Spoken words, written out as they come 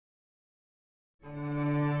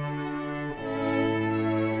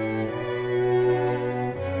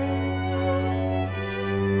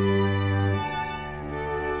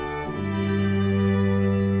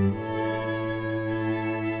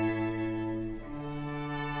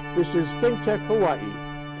This is ThinkTech Hawaii.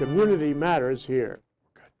 Community matters here.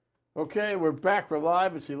 Okay, we're back. We're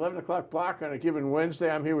live. It's the 11 o'clock block on a given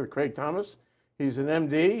Wednesday. I'm here with Craig Thomas. He's an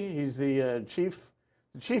MD. He's the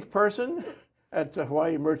chief person at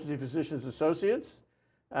Hawaii Emergency Physicians Associates.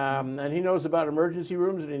 And he knows about emergency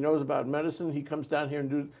rooms and he knows about medicine. He comes down here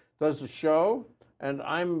and does the show. And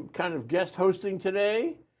I'm kind of guest hosting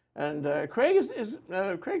today. And Craig's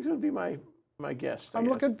going to be my guest. I'm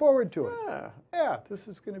looking forward to it. Yeah, this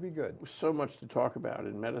is going to be good. So much to talk about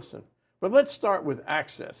in medicine. But let's start with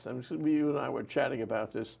access. And you and I were chatting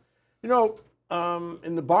about this. You know,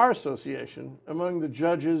 in the Bar Association, among the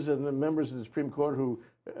judges and the members of the Supreme Court who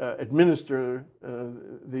administer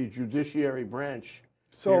the judiciary branch.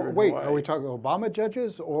 So wait, Hawaii. are we talking Obama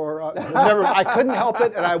judges or never? I couldn't help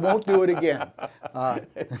it, and I won't do it again.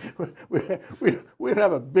 We don't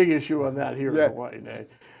have a big issue on that here in Hawaii, Nate.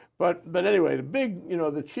 But anyway,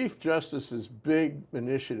 the Chief Justice's big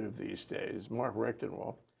initiative these days, Mark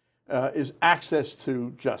Rechtenwald, is access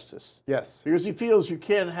to justice. Yes. Because he feels you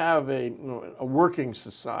can't have a working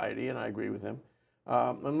society, and I agree with him,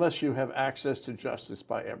 unless you have access to justice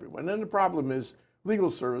by everyone. And the problem is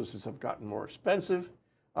legal services have gotten more expensive,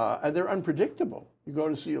 and they're unpredictable. You go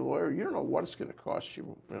to see a lawyer, you don't know what it's going to cost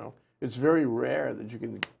you. You know, it's very rare that you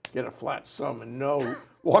can get a flat sum and know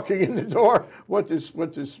walking in the door what this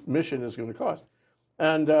mission is going to cost.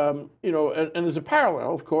 And and there's a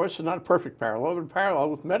parallel, of course, and not a perfect parallel, but a parallel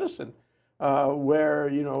with medicine, where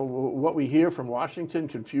what we hear from Washington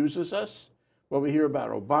confuses us. What we hear about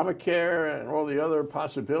Obamacare and all the other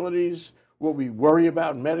possibilities, what we worry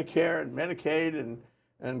about Medicare and Medicaid,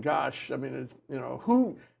 and gosh, I mean,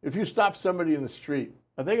 if you stop somebody in the street,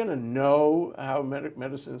 are they going to know how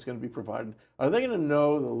medicine is going to be provided? Are they going to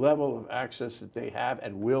know the level of access that they have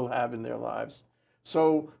and will have in their lives?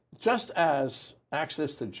 So just as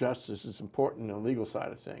access to justice is important in the legal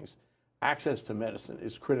side of things, access to medicine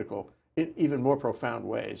is critical in even more profound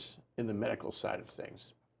ways in the medical side of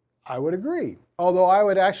things. I would agree. Although I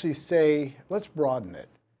would actually say, let's broaden it.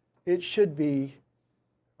 It should be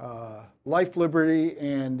life, liberty,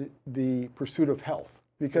 and the pursuit of health.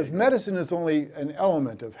 Because medicine is only an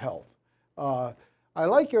element of health. I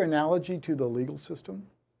like your analogy to the legal system.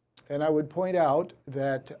 And I would point out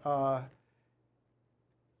that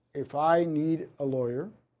if I need a lawyer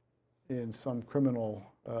in some criminal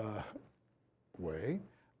way,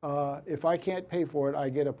 if I can't pay for it, I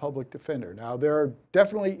get a public defender. Now, there are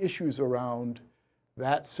definitely issues around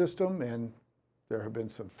that system, and there have been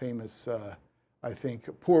some famous, I think,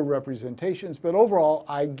 poor representations. But overall,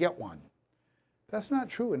 I get one. That's not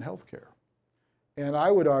true in healthcare. And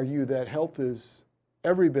I would argue that health is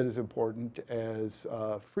every bit as important as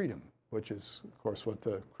freedom, which is, of course, what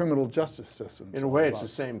the criminal justice system is. In a way, it's the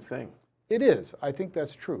same thing. It is. I think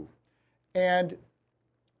that's true. And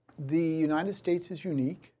the United States is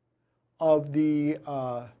unique. Of the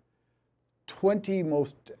 20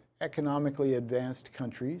 most economically advanced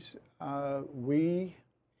countries, we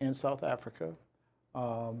and South Africa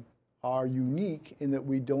are unique in that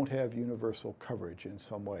we don't have universal coverage in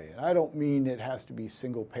some way. And I don't mean it has to be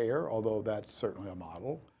single payer, although that's certainly a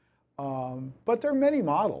model. But there are many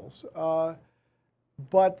models.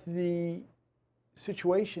 But the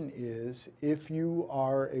situation is, if you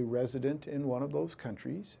are a resident in one of those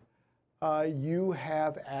countries, you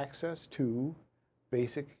have access to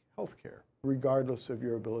basic health care, regardless of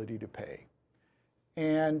your ability to pay.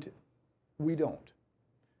 And we don't.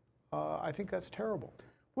 I think that's terrible.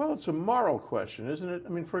 Well, it's a moral question, isn't it? I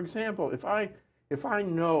mean, for example, if I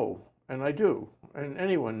know, and I do, and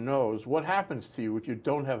anyone knows what happens to you if you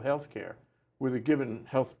don't have health care with a given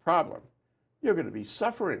health problem, you're going to be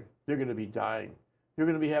suffering. You're going to be dying. You're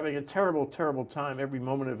going to be having a terrible, terrible time every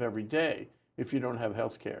moment of every day if you don't have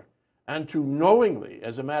health care. And to knowingly,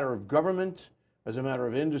 as a matter of government, as a matter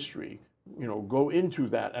of industry, go into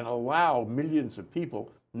that and allow millions of people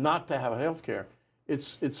not to have health care,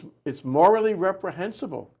 it's morally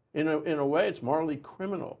reprehensible. In a way, it's morally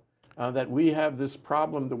criminal that we have this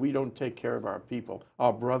problem that we don't take care of our people,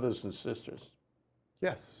 our brothers and sisters.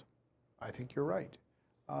 Yes, I think you're right.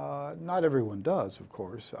 Not everyone does, of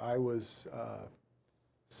course. I was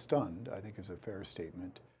stunned, I think is a fair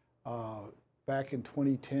statement. Back in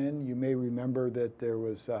 2010, you may remember that there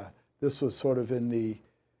was, this was sort of in the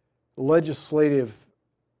legislative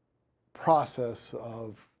process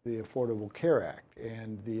of the Affordable Care Act,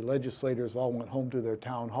 and the legislators all went home to their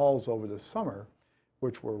town halls over the summer,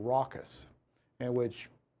 which were raucous, and which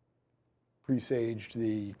presaged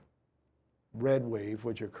the red wave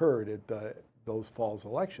which occurred at those fall's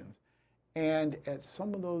elections. And at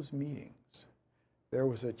some of those meetings, there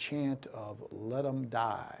was a chant of "Let 'em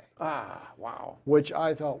die," Ah, wow. which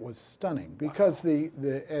I thought was stunning because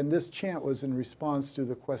and this chant was in response to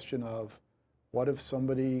the question of, what if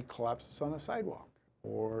somebody collapses on a sidewalk?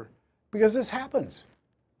 Or because this happens,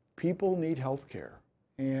 people need health care,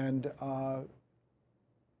 and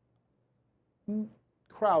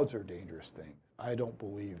crowds are dangerous things. I don't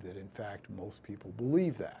believe that, in fact, most people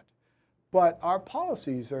believe that. But our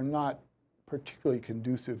policies are not particularly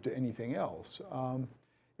conducive to anything else.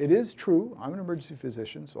 It is true, I'm an emergency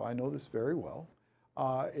physician, so I know this very well.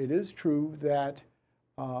 It is true that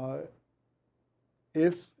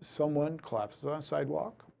if someone collapses on a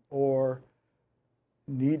sidewalk or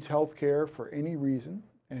needs health care for any reason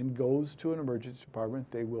and goes to an emergency department,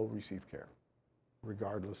 they will receive care,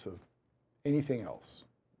 regardless of anything else.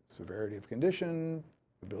 Severity of condition,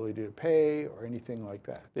 ability to pay, or anything like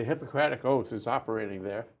that. The Hippocratic Oath is operating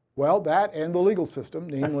there. Well, that and the legal system,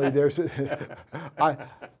 namely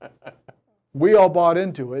we all bought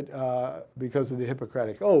into it because of the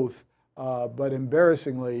Hippocratic Oath, but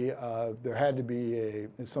embarrassingly, there had to be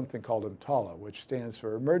something called EMTALA, which stands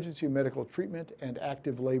for Emergency Medical Treatment and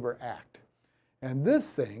Active Labor Act. And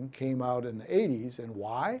this thing came out in the 80s, and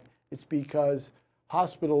why? It's because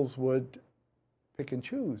hospitals would pick and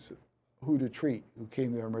choose who to treat, who came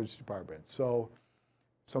to their emergency department. So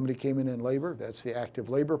somebody came in labor, that's the active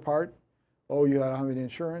labor part. Oh, you don't have any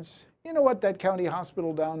insurance? You know what, that county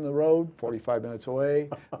hospital down the road, 45 minutes away,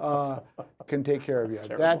 can take care of you.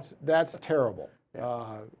 That's terrible.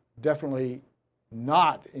 Yeah. Definitely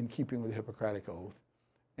not in keeping with the Hippocratic Oath.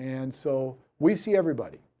 And so we see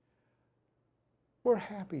everybody. We're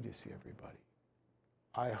happy to see everybody.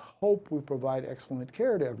 I hope we provide excellent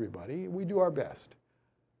care to everybody. We do our best.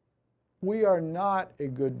 We are not a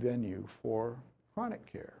good venue for chronic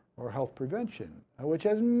care or health prevention, which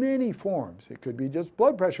has many forms. It could be just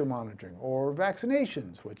blood pressure monitoring or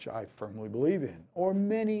vaccinations, which I firmly believe in, or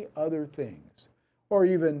many other things. Or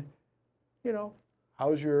even, you know,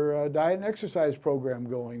 how's your diet and exercise program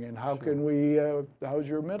going, and how can we, how's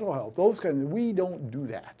your mental health? Those kinds of, we don't do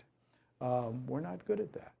that. We're not good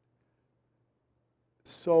at that.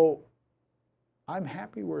 So I'm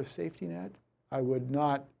happy we're a safety net. I would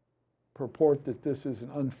not purport that this is an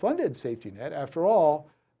unfunded safety net. After all,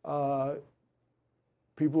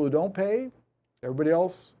 people who don't pay, everybody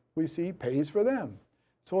else we see pays for them.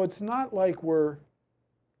 So it's not like we're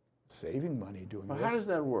saving money doing this. How does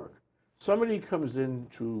that work? Somebody comes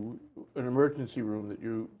into an emergency room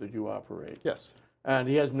that you operate. Yes. And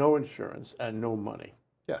he has no insurance and no money.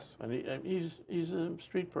 Yes. And he's a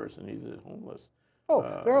street person. He's a homeless.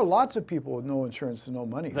 Oh, there are lots of people with no insurance and no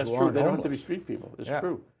money. That's who true. aren't They don't homeless. have to be street people. It's Yeah.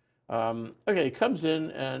 true. Okay, he comes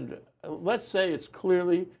in, and let's say it's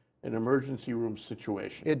clearly an emergency room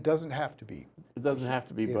situation. It doesn't have to be. It doesn't have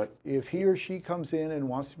to be, but if he or she comes in and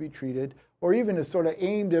wants to be treated, or even is sort of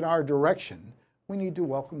aimed in our direction, we need to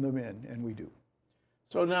welcome them in, and we do.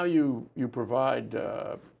 So now you provide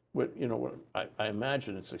what I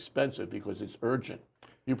imagine it's expensive because it's urgent.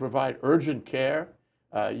 You provide urgent care.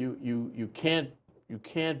 You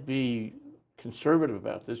can't be conservative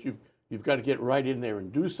about this. You've got to get right in there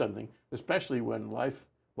and do something, especially when life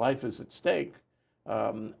is at stake,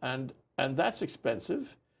 and that's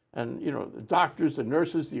expensive. And the doctors, the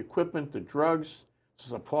nurses, the equipment, the drugs,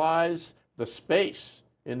 supplies, the space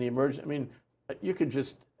in the emergency. I mean, you could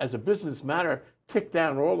just, as a business matter, tick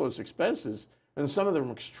down all those expenses, and some of them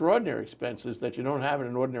are extraordinary expenses that you don't have in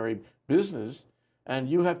an ordinary business, and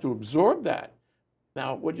you have to absorb that.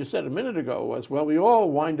 Now, what you said a minute ago was, well, we all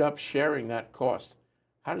wind up sharing that cost.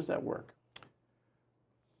 How does that work?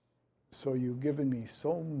 So you've given me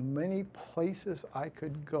so many places I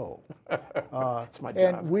could go. That's my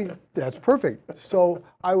job. And that's perfect. So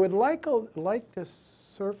I would like to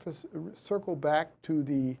circle back to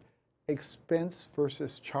the expense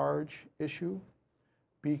versus charge issue,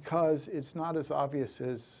 because it's not as obvious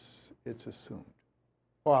as it's assumed.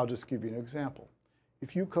 Well, I'll just give you an example.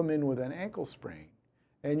 If you come in with an ankle sprain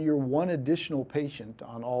and you're one additional patient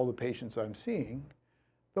on all the patients I'm seeing,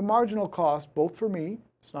 the marginal cost, both for me,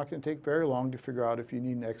 it's not going to take very long to figure out if you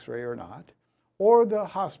need an x-ray or not, or the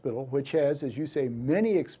hospital, which has, as you say,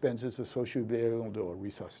 many expenses associated with being able to do a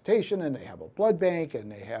resuscitation, and they have a blood bank,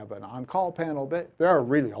 and they have an on-call panel. There are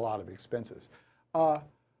really a lot of expenses.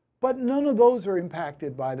 But none of those are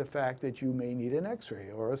impacted by the fact that you may need an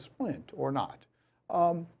x-ray or a splint or not.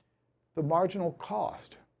 The marginal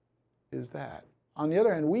cost is that. On the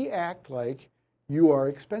other hand, we act like you are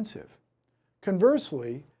expensive.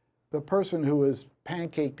 Conversely, the person who is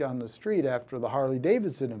pancaked on the street after the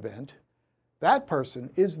Harley-Davidson event, that person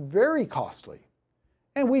is very costly.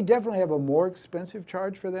 And we definitely have a more expensive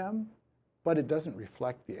charge for them but it doesn't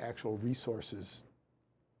reflect the actual resources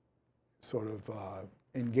sort of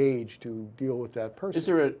engaged to deal with that person.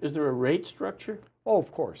 Is there a rate structure? Oh,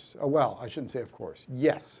 of course. Well, I shouldn't say of course.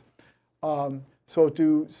 Yes. So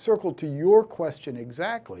to circle to your question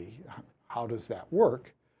exactly, how does that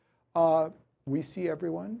work? We see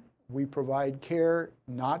everyone. We provide care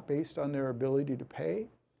not based on their ability to pay,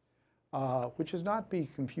 which is not be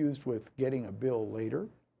confused with getting a bill later.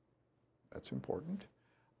 That's important.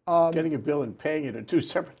 Getting a bill and paying it are two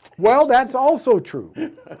separate things. Well, that's also true.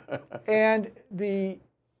 And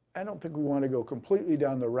I don't think we want to go completely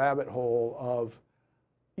down the rabbit hole of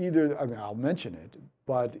either, I mean, I'll mention it,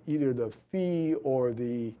 but either the fee or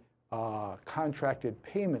the contracted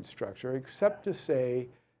payment structure, except to say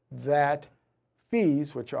that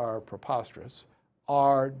fees, which are preposterous,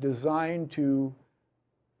 are designed to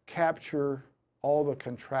capture all the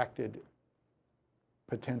contracted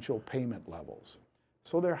potential payment levels.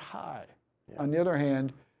 So they're high. Yeah. On the other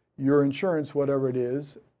hand, your insurance, whatever it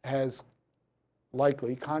is, has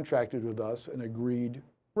likely contracted with us an agreed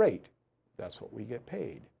rate. That's what we get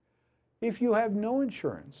paid. If you have no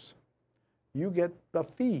insurance, you get the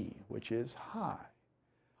fee, which is high.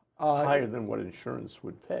 Higher than what insurance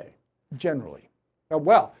would pay. Generally.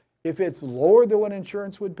 Well, if it's lower than what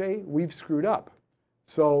insurance would pay, we've screwed up.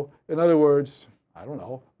 So, in other words, I don't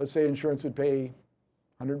know, let's say insurance would pay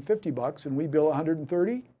 $150 and we bill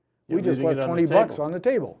 $130, we just left $20 on the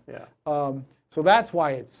table. Yeah. So that's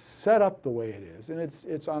why it's set up the way it is, and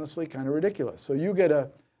it's honestly kind of ridiculous. So you get a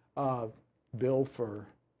bill for,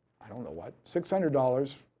 I don't know what,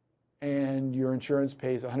 $600, and your insurance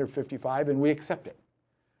pays $155, and we accept it.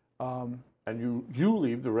 And you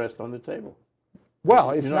leave the rest on the table.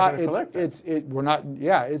 Well, it's not. We're not.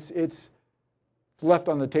 Yeah, it's left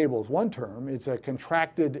on the table is one term. It's a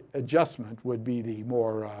contracted adjustment would be the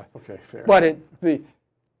more. Okay, fair. But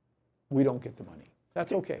we don't get the money.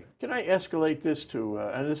 That's okay. Can I escalate this to,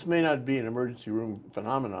 and this may not be an emergency room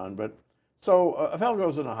phenomenon, but so a fellow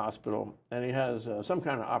goes in a hospital and he has some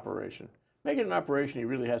kind of operation. Make it an operation he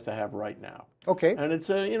really has to have right now. Okay. And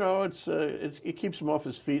it keeps him off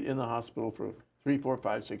his feet in the hospital for 3, 4,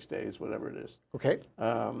 5, 6 days, whatever it is. Okay.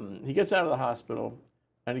 He gets out of the hospital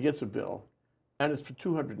and he gets a bill, and it's for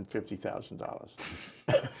 $250,000.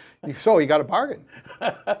 So he got a bargain.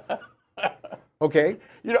 Okay.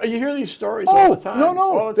 You know, you hear these stories all the time. No,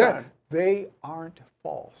 all the time. They aren't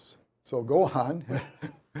false. So go on.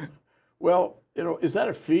 Well, you know, is that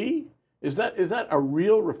a fee? Is that a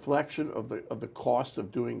real reflection of the cost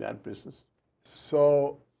of doing that business?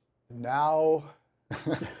 So now,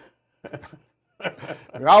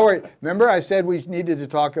 remember I said we needed to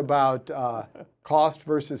talk about cost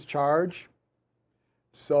versus charge?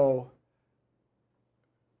 So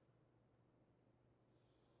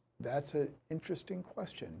that's an interesting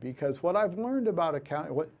question, because what I've learned about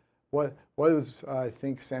accounting, what was, I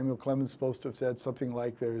think Samuel Clemens supposed to have said something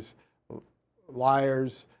like there's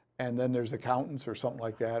liars and then there's accountants or something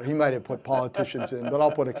like that. He might have put politicians in, but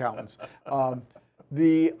I'll put accountants.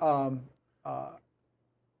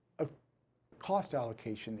 Cost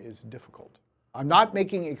allocation is difficult. I'm not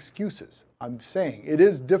making excuses. I'm saying it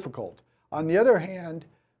is difficult. On the other hand,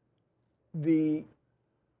 the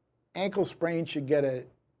ankle sprain should get a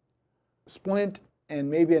splint and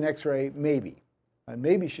maybe an x-ray, maybe. And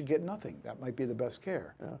maybe should get nothing. That might be the best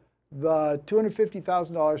care. Yeah. The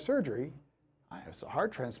 $250,000 surgery, it's a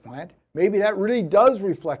heart transplant, maybe that really does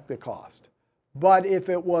reflect the cost. But if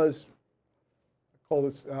it was,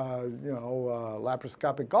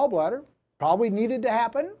 laparoscopic gallbladder, probably needed to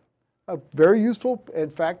happen. A very useful, in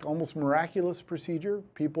fact, almost miraculous procedure.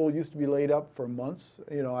 People used to be laid up for months.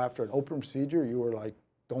 You know, after an open procedure, you were like,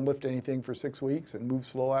 don't lift anything for 6 weeks and move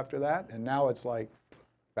slow after that. And now it's like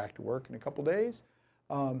back to work in a couple days.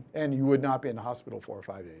 And you would not be in the hospital 4 or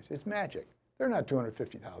 5 days. It's magic. They're not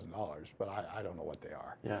 $250,000, but I don't know what they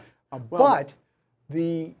are. Yeah. But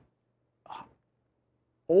the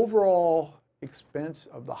overall expense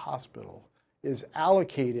of the hospital is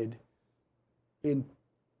allocated in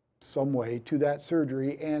some way to that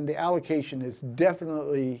surgery, and the allocation is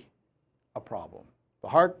definitely a problem. The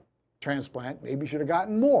heart transplant maybe should have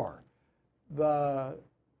gotten more. The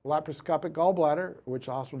laparoscopic gallbladder, which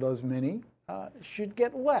the hospital does many, should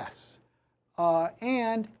get less.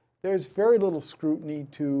 And there's very little scrutiny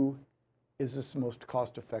to, is this the most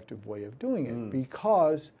cost-effective way of doing it?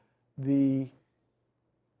 Because the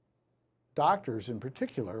doctors in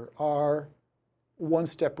particular are one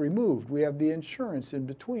step removed. We have the insurance in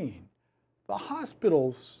between. The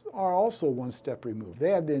hospitals are also one step removed.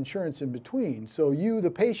 They have the insurance in between. So you,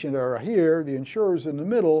 the patient, are here, the insurer's in the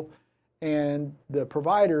middle, and the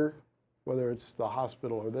provider whether it's the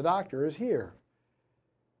hospital or the doctor, is here.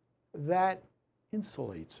 That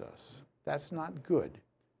insulates us. That's not good.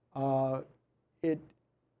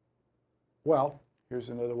 Well, here's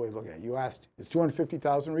another way of looking at it. You asked, is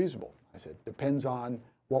 $250,000 reasonable? I said, depends on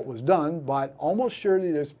what was done, but almost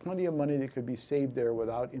surely there's plenty of money that could be saved there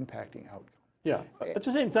without impacting outcome. Yeah. At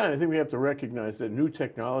the same time, I think we have to recognize that new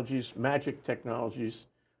technologies, magic technologies,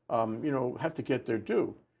 have to get their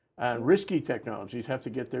due. And risky technologies have to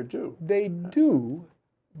get their due. They do,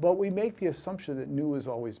 but we make the assumption that new is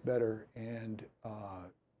always better, and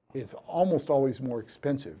it's almost always more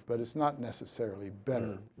expensive, but it's not necessarily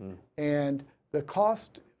better. And the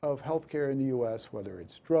cost of healthcare in the U.S., whether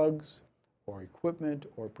it's drugs or equipment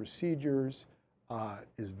or procedures,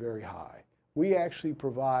 is very high. We actually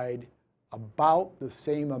provide about the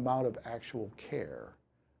same amount of actual care,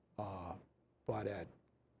 but at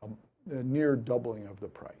a near doubling of the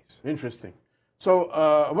price. Interesting. So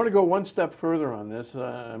I want to go one step further on this,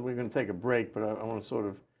 and we're going to take a break, but I want to sort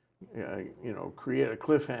of, create a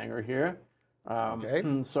cliffhanger here.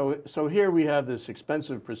 Okay. So here we have this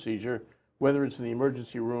expensive procedure, whether it's in the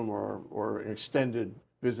emergency room or an extended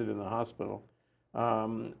visit in the hospital.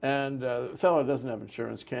 And the fellow doesn't have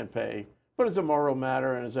insurance, can't pay, but it's a moral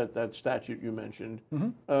matter, and as that statute you mentioned,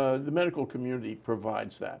 the medical community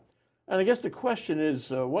provides that. And I guess the question is,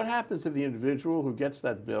 what happens to the individual who gets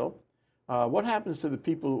that bill? What happens to the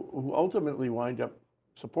people who ultimately wind up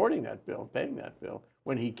supporting that bill, paying that bill,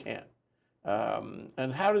 when he can't?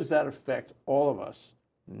 And how does that affect all of us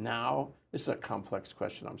now? This is a complex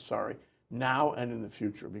question, I'm sorry. Now and in the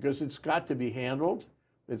future, because it's got to be handled,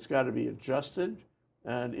 it's got to be adjusted,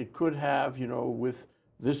 and it could have, with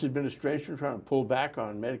this administration trying to pull back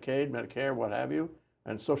on Medicaid, Medicare, what have you,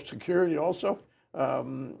 and Social Security also,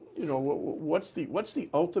 what's the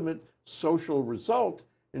ultimate social result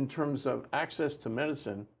in terms of access to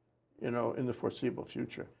medicine, in the foreseeable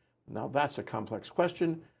future? Now that's a complex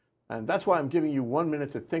question, and that's why I'm giving you 1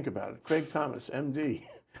 minute to think about it. Craig Thomas, MD,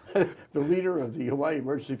 the leader of the Hawaii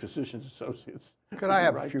Emergency Physicians Associates. Could I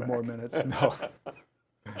have a few more minutes? No.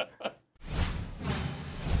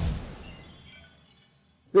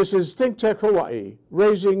 This is ThinkTech Hawaii,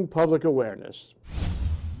 raising public awareness.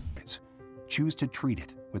 Choose to treat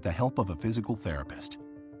it with the help of a physical therapist.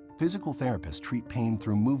 Physical therapists treat pain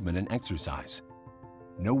through movement and exercise.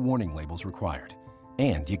 No warning labels required,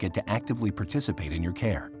 and you get to actively participate in your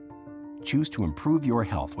care. Choose to improve your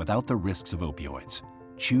health without the risks of opioids.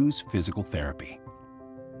 Choose physical therapy.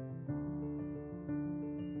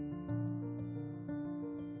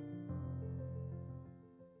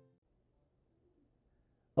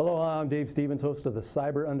 Hello, I'm Dave Stevens, host of the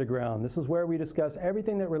Cyber Underground. This is where we discuss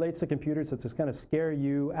everything that relates to computers that's just going to scare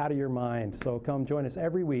you out of your mind. So come join us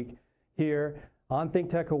every week here on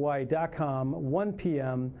ThinkTechHawaii.com, 1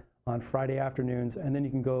 p.m. on Friday afternoons. And then you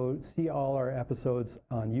can go see all our episodes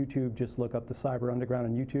on YouTube. Just look up the Cyber Underground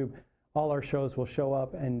on YouTube. All our shows will show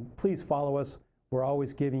up. And please follow us. We're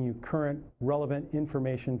always giving you current, relevant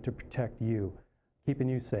information to protect you, keeping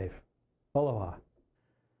you safe. Aloha.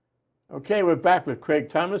 Okay, we're back with Craig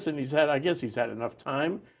Thomas, and I guess he's had enough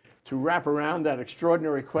time to wrap around that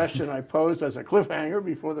extraordinary question I posed as a cliffhanger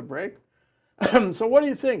before the break. So what do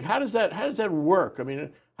you think? How does that work? I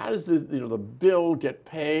mean, how does the bill get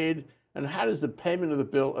paid, and how does the payment of the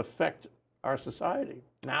bill affect our society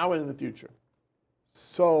now and in the future?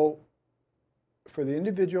 So for the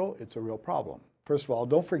individual, it's a real problem. First of all,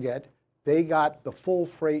 don't forget, they got the full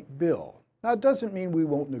freight bill. Now, it doesn't mean we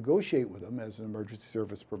won't negotiate with them as an emergency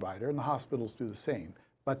service provider, and the hospitals do the same,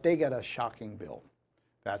 but they get a shocking bill.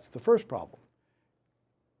 That's the first problem.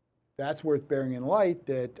 That's worth bearing in light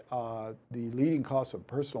that the leading cause of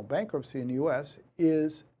personal bankruptcy in the U.S.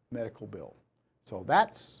 is medical bill. So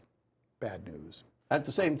that's bad news. At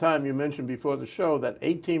the same time, you mentioned before the show that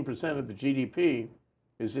 18% of the GDP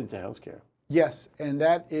is into healthcare. Yes, and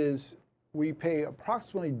that is, we pay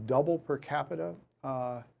approximately double per capita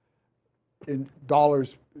in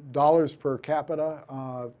dollars per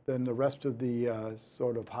capita than the rest of the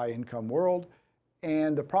sort of high-income world.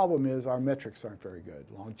 And the problem is our metrics aren't very good.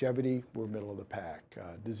 Longevity, we're middle of the pack.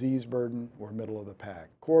 Disease burden, we're middle of the pack.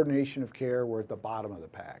 Coordination of care, we're at the bottom of the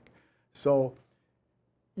pack. So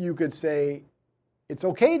you could say it's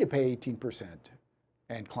okay to pay 18%,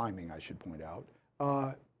 and climbing, I should point out,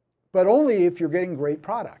 but only if you're getting great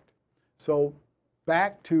product. So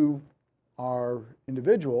back to our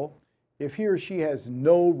individual, if he or she has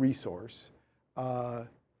no resource, not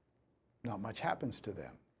much happens to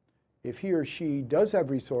them. If he or she does have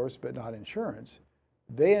resource but not insurance,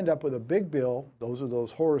 they end up with a big bill. Those are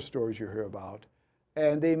those horror stories you hear about.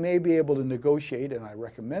 And they may be able to negotiate, and I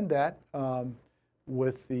recommend that,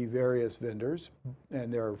 with the various vendors,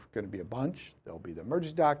 and there are going to be a bunch. There'll be the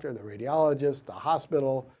emergency doctor, the radiologist, the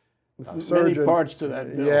hospital, There's surgeon. many parts to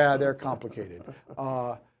that bill. Yeah, they're complicated,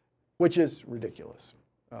 which is ridiculous.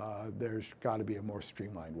 There's got to be a more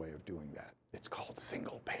streamlined way of doing that. It's called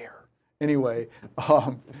single payer. Anyway,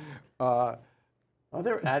 Are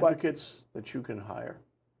there advocates that you can hire?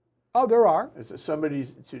 oh, there are. Is there somebody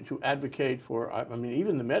to advocate for? I mean,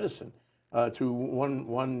 even the medicine, to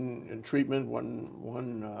one treatment, one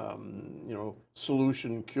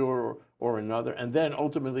solution, cure, or another, and then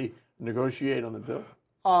ultimately negotiate on the bill.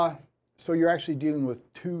 So you're actually dealing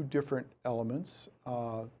with two different elements.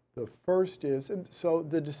 The first is, so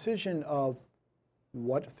the decision of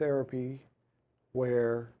what therapy,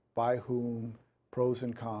 where, by whom, pros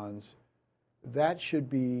and cons, that should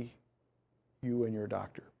be you and your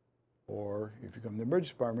doctor. Or if you come to the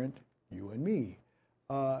emergency department, you and me.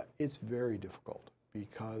 It's very difficult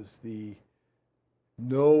because even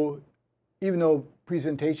though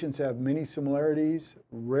presentations have many similarities,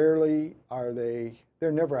 rarely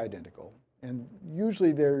they're never identical. And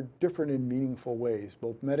usually they're different in meaningful ways,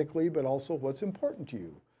 both medically, but also what's important to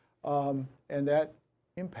you. And that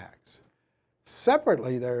impacts.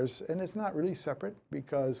 Separately, and it's not really separate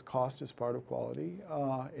because cost is part of quality.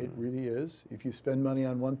 It really is. If you spend money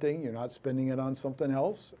on one thing, you're not spending it on something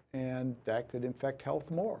else, and that could affect health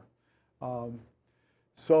more.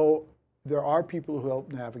 So there are people who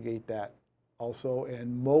help navigate that also,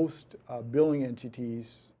 and most billing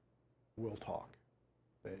entities will talk.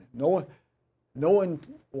 No one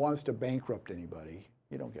wants to bankrupt anybody.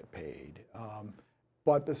 You don't get paid.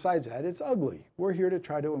 But besides that, it's ugly. We're here to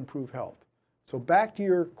try to improve health. So back to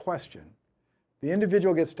your question, the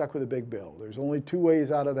individual gets stuck with a big bill. There's only two ways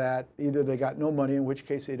out of that. Either they got no money, in which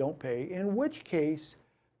case they don't pay, in which case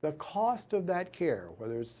the cost of that care,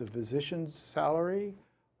 whether it's the physician's salary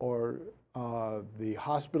or the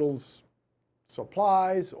hospital's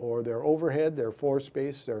supplies or their overhead, their floor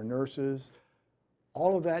space, their nurses,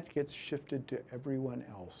 all of that gets shifted to everyone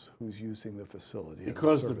else who's using the facility.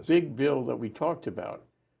 Because the big bill that we talked about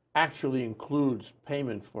actually includes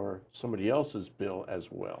payment for somebody else's bill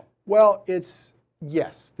as well. Well,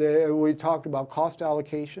 yes. We talked about cost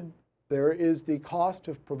allocation. There is the cost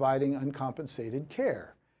of providing uncompensated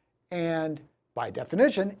care. And by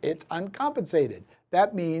definition, it's uncompensated.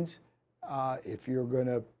 That means if you're going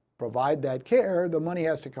to provide that care, the money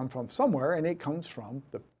has to come from somewhere, and it comes from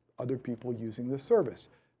the other people using the service.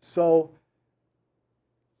 So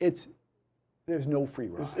there's no free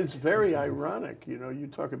ride. It's very ironic. You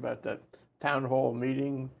talk about that town hall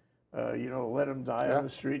meeting, let them die on the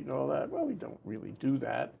street and all that. Well, we don't really do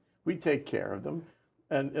that. We take care of them.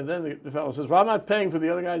 And then the fellow says, well, I'm not paying for the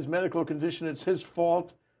other guy's medical condition. It's his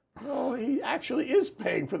fault. No, he actually is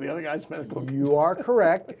paying for the other guy's medical condition. You are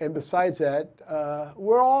correct. And besides that,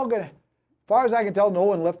 we're all going to, as far as I can tell, no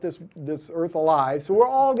one left this earth alive. So we're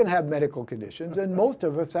all going to have medical conditions. And most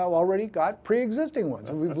of us have already got pre-existing ones.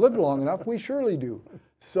 And we've lived long enough, we surely do.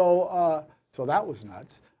 So that was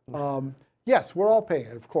nuts. Yes, we're all paying,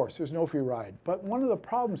 of course. There's no free ride. But one of the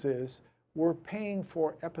problems is we're paying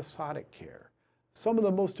for episodic care. Some of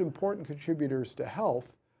the most important contributors to health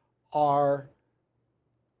are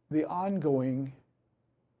the ongoing,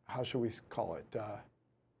 how shall we call it,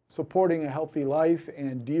 supporting a healthy life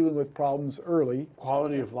and dealing with problems early.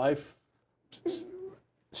 Quality of life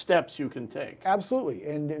steps you can take. Absolutely.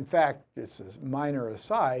 And in fact, it's a minor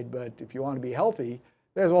aside, but if you want to be healthy,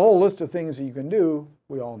 there's a whole list of things that you can do.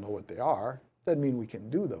 We all know what they are. Doesn't mean we can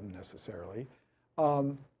do them necessarily. They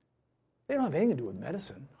don't have anything to do with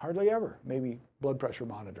medicine, hardly ever. Maybe blood pressure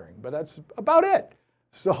monitoring, but that's about it.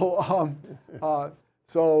 So,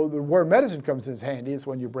 where medicine comes in handy is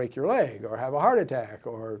when you break your leg or have a heart attack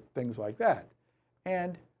or things like that.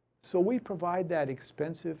 And so we provide that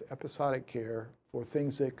expensive episodic care for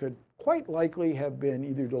things that could quite likely have been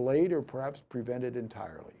either delayed or perhaps prevented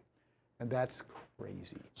entirely. And that's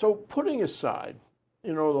crazy. So putting aside,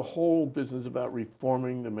 the whole business about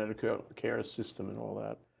reforming the medical care system and all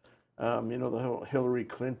that, the whole Hillary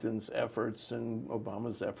Clinton's efforts and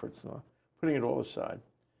Obama's efforts, and all, putting it all aside,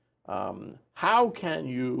 how can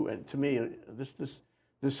you, and to me,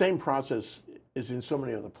 the same process is in so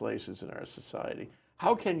many other places in our society,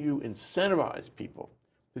 how can you incentivize people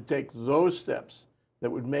to take those steps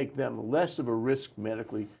that would make them less of a risk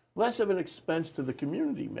medically, less of an expense to the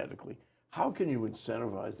community medically? How can you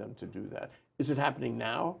incentivize them to do that? Is it happening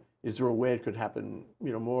now? Is there a way it could happen,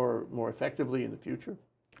 more effectively in the future?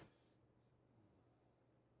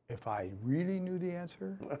 If I really knew the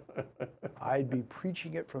answer, I'd be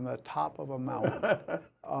preaching it from the top of a mountain.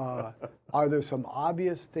 Are there some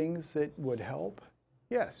obvious things that would help?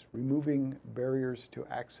 yes, removing barriers to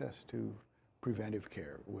access to preventive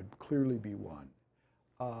care would clearly be one.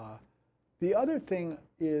 The other thing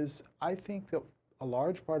is, I think that a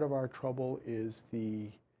large part of our trouble is the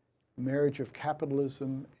marriage of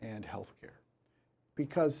capitalism and healthcare,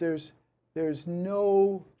 because there's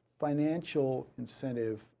no financial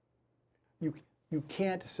incentive. You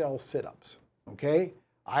can't sell sit-ups, okay?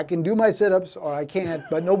 I can do my sit-ups or I can't,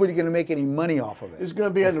 but nobody's going to make any money off of it. It's going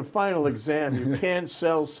to be on the final exam. You can't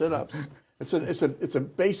sell sit-ups. It's a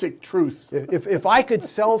basic truth. If I could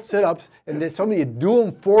sell sit-ups and that somebody would do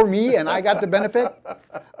them for me and I got the benefit,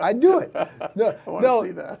 I'd do it. No, I want to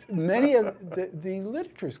see that. Many of the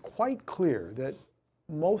literature is quite clear that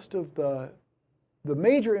most of the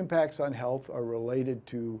major impacts on health are related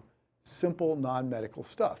to simple non-medical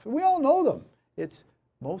stuff. We all know them. It's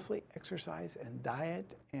mostly exercise and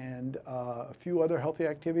diet and a few other healthy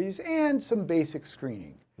activities and some basic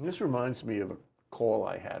screening. And this reminds me of a call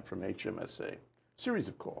I had from HMSA, series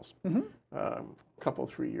of calls, a couple,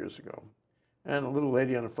 3 years ago. And a little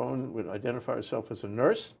lady on the phone would identify herself as a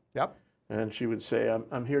nurse. Yep. And she would say,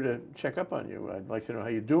 I'm here to check up on you. I'd like to know how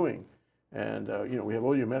you're doing. And, we have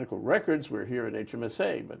all your medical records. We're here at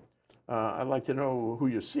HMSA, but I'd like to know who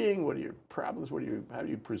you're seeing, what are your problems, how do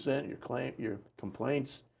you present your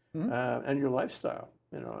complaints, and your lifestyle,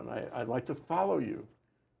 and I'd like to follow you,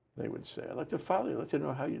 they would say. I'd like to follow you. I'd like to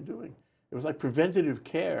know how you're doing. It was like preventative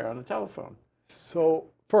care on the telephone. So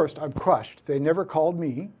first, I'm crushed. They never called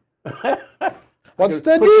me. What's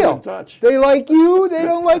the deal? They like you, they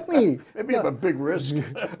don't like me. Maybe I'm a big risk.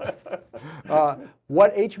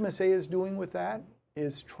 What HMSA is doing with that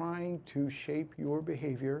is trying to shape your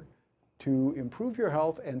behavior to improve your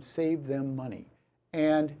health and save them money.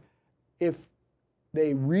 And if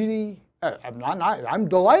they really, I'm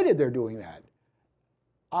delighted they're doing that.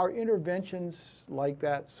 Our interventions like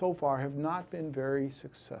that so far have not been very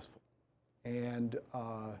successful. And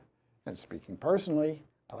speaking personally,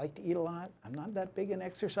 I like to eat a lot. I'm not that big in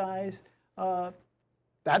exercise.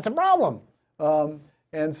 That's a problem.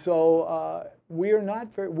 And so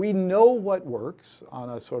we know what works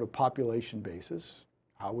on a sort of population basis,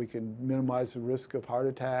 how we can minimize the risk of heart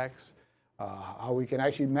attacks, how we can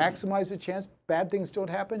actually maximize the chance bad things don't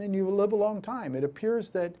happen and you will live a long time. It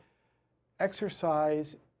appears that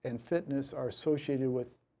exercise and fitness are associated with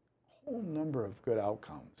a whole number of good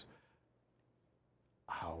outcomes.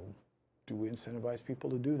 How do we incentivize people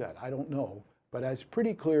to do that? I don't know. But it's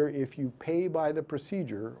pretty clear if you pay by the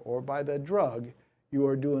procedure or by the drug, you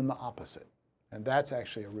are doing the opposite. And that's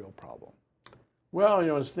actually a real problem. Well,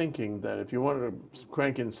 I was thinking that if you wanted to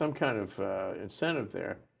crank in some kind of incentive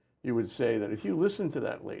there, you would say that if you listen to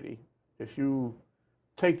that lady, if you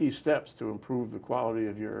take these steps to improve the quality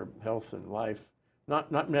of your health and life,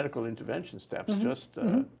 not medical intervention steps, just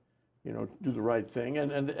do the right thing,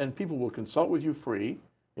 and people will consult with you free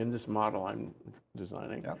in this model I'm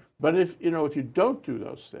designing. Yep. But if you don't do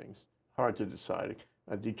those things, hard to decide.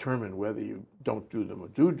 Determine whether you don't do them or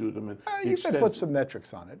do them. And you can put some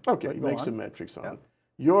metrics on it. Okay, make some metrics on it.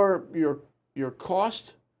 Your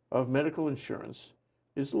cost of medical insurance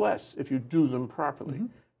is less if you do them properly.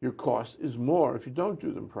 Your cost is more if you don't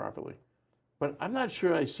do them properly. But I'm not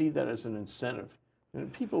sure I see that as an incentive.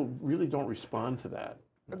 And people really don't respond to that.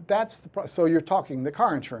 That's so you're talking the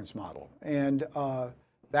car insurance model, and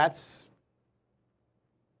that's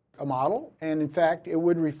a model, and in fact, it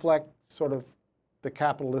would reflect sort of the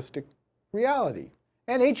capitalistic reality.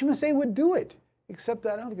 And HMSA would do it, except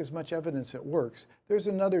that I don't think there's much evidence it works. There's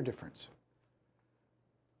another difference.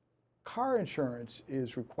 Car insurance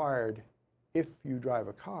is required if you drive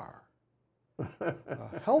a car.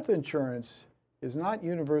 Health insurance is not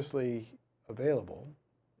universally available,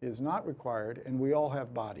 is not required, and we all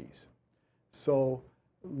have bodies. So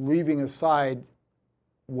leaving aside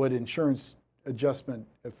would insurance adjustment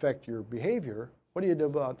affect your behavior, what do you do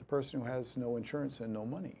about the person who has no insurance and no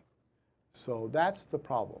money? So that's the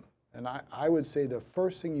problem. And I would say the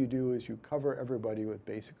first thing you do is you cover everybody with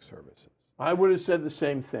basic services. I would have said the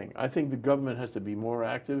same thing. I think the government has to be more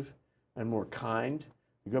active and more kind.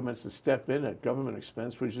 The government has to step in at government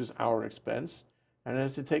expense, which is our expense, and it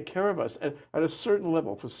has to take care of us at a certain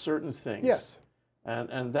level for certain things. Yes.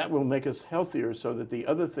 And that will make us healthier so that the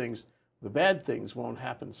other things, the bad things, won't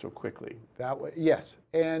happen so quickly. That way, yes.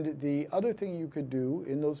 And the other thing you could do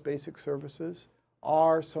in those basic services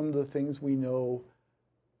are some of the things we know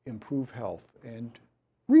improve health, and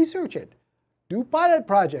research it. Do pilot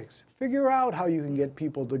projects. Figure out how you can get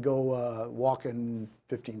people to go walking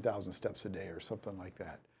 15,000 steps a day or something like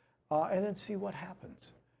that. And then see what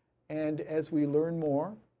happens. And as we learn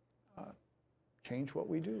more, change what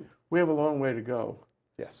we do. We have a long way to go.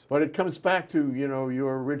 Yes. But it comes back to,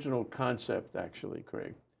 your original concept, actually,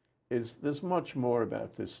 Craig, is there's much more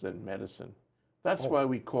about this than medicine. That's why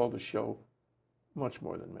we call the show Much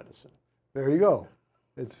More Than Medicine. There you go.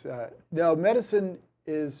 It's now medicine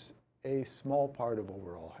is a small part of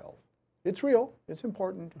overall health. It's real, it's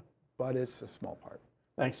important, but it's a small part.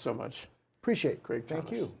 Thanks so much. Appreciate it. Craig Thank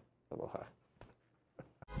Thomas. you. Aloha.